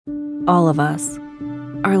all of us,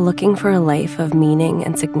 are looking for a life of meaning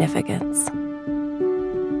and significance.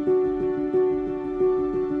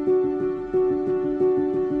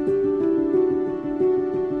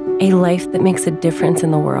 A life that makes a difference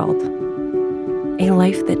in the world. A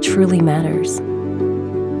life that truly matters.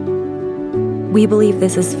 We believe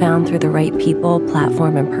this is found through the right people,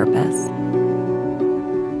 platform, and purpose.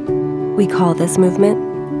 We call this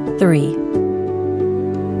movement Three.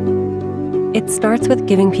 It starts with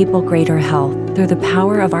giving people greater health through the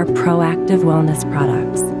power of our proactive wellness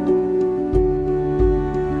products.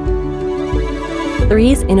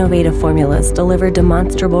 Three's innovative formulas deliver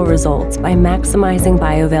demonstrable results by maximizing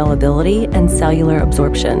bioavailability and cellular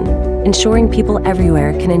absorption, ensuring people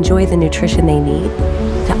everywhere can enjoy the nutrition they need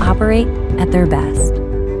to operate at their best.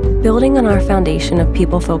 Building on our foundation of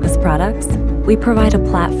people-focused products, we provide a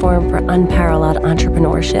platform for unparalleled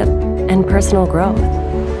entrepreneurship and personal growth.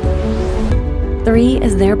 Three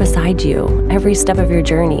is there beside you every step of your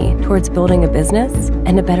journey towards building a business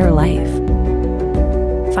and a better life.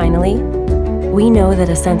 Finally, we know that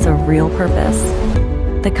a sense of real purpose,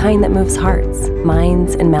 the kind that moves hearts,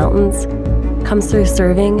 minds, and mountains, comes through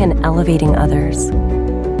serving and elevating others.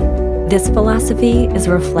 This philosophy is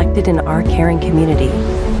reflected in our caring community,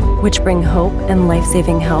 which bring hope and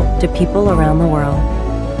life-saving help to people around the world.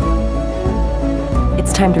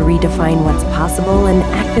 It's time to redefine what's possible and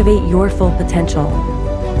activate your full potential.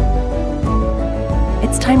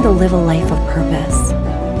 It's time to live a life of purpose.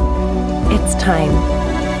 It's time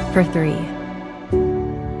for Three.